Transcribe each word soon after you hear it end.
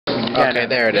Okay,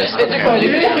 there it is. Okay.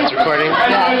 It's recording?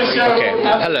 Okay.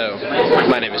 Hello.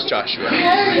 My name is Joshua.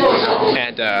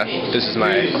 And this is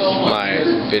my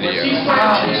video.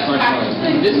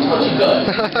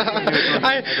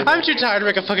 I'm too tired to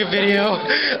make a fucking video.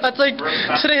 That's like,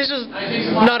 today's just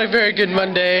not a very good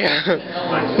Monday.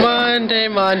 Monday.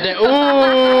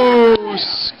 Ooh,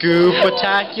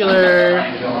 scoop-atacular.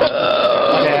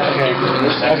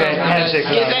 Okay, handshake.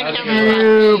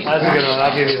 Scoop. That's a good one,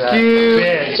 I'll give you that. Scoop.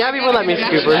 Bitch. Gabby won't let me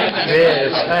scoop her.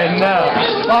 Bitch, I know.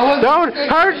 Don't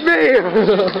hurt me!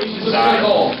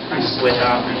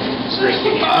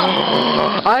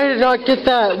 I did not get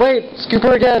that. Wait, scoop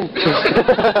her again.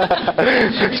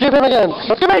 Scoop him again.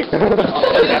 Scoop me!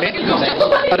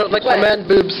 I don't like my man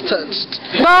boobs touched.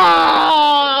 No!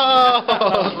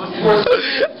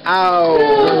 Ow.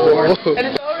 And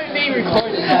it's already being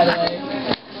recorded, by the way.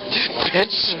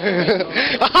 Bitch.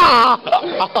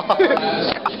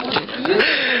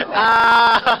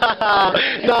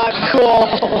 Not cool.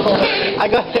 I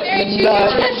got hit in the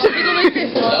nuts.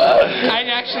 I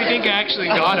actually think I actually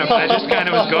got him. I just kind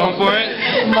of was going for it.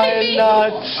 My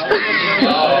nuts.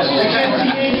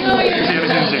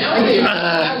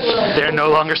 They're no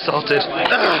longer salted.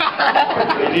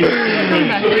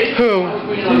 Who?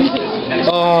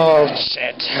 Oh,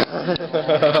 shit.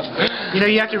 You know,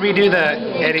 you have to redo the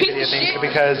Eddie video thing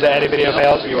because the Eddie video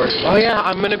failed. Oh yeah,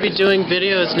 I'm going to be doing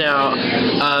videos now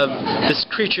of this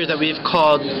creature that we've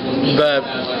called the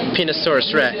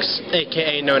Penosaurus Rex,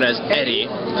 aka known as Eddie.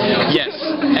 Yes,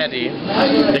 Eddie.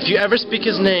 If you ever speak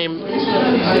his name,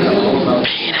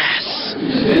 penis,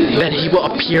 then he will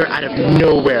appear out of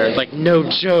nowhere, like no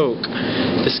joke.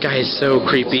 This guy is so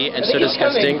creepy and so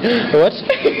disgusting. What?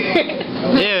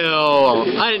 Ew,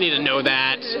 I didn't need to know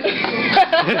that.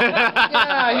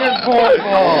 Yeah, you're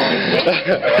horrible.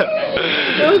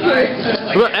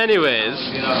 Well, anyways,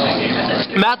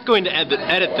 Matt's going to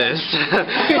edit this.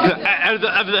 I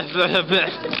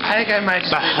think I might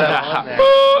just leave that on there.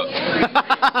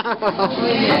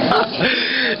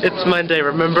 It's Monday,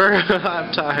 remember?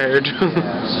 I'm tired.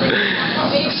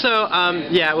 So,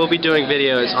 yeah, we'll be doing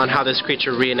videos on how this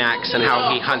creature reenacts and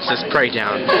how he hunts his prey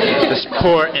down. This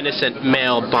poor, innocent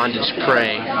male bondage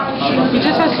prey. He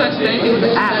just has sex with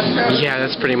ass. Yeah,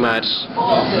 that's pretty much.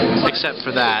 Except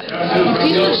for that.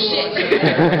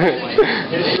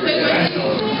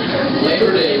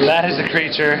 That is a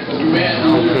creature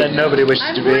that nobody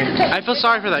wishes to be. I feel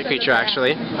sorry for that creature,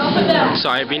 actually.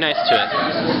 Sorry, be nice to it.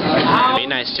 Be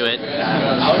nice to it.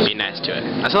 Be nice to it.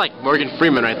 I sound like Morgan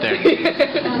Freeman right there.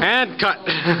 And cut.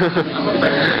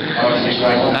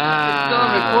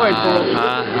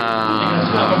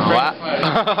 What?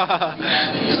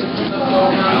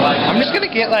 I'm just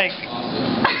gonna get like...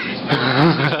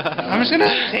 I'm just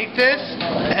gonna take this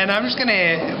and I'm just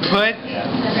gonna put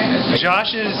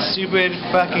Josh's stupid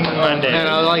fucking Monday. And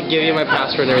I'll like give you my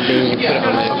password and everything. You can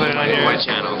put it on my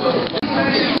channel.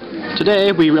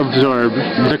 Today we absorb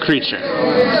the creature.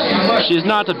 She is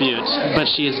not a beaut, but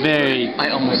she is very... I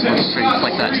almost went straight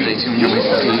like that today too when you were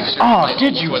sleeves. Oh,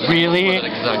 did you really? The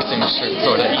exact same shirt,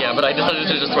 sort of. Yeah, but I decided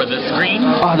to just wear this green.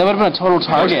 Oh, that would have been a total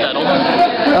target.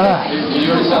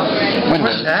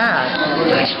 What's that?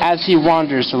 As he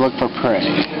wanders to look for prey.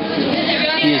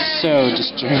 He is so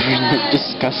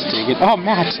disgusting. Oh,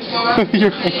 Matt!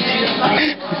 Your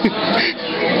face.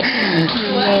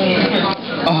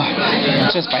 Oh,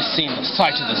 just by seeing the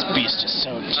sight of this beast is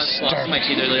so disturbing. My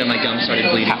teeth earlier, my gum started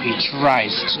bleeding. How he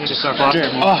tries to disturb. Oh,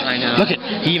 I know. Look at,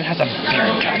 he even has a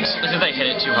beard cut. This is I hit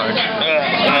it too hard.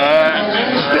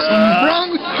 There's something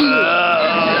wrong with you.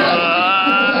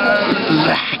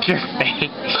 Zach, your face.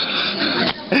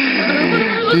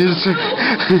 Just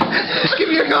give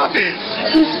me your coffee.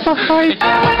 He's fine.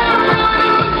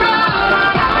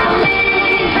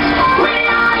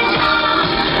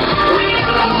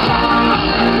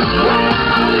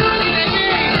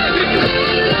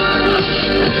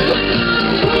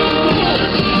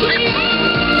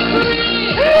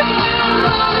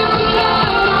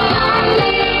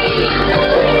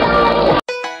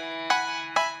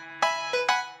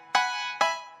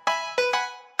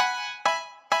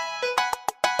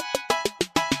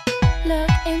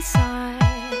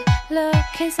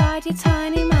 Look inside your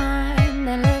tiny mind,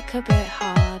 then look a bit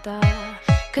harder.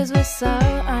 'Cause we're so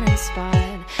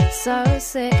uninspired, so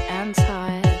sick and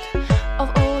tired of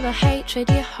all the hatred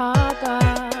you harbor.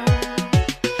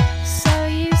 So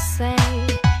you say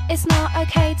it's not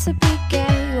okay to be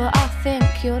gay, well I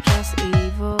think you're just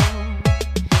evil.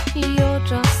 You're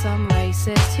just some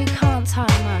racist who can't tie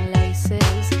my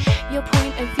laces. Your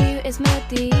point of view is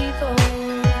medieval.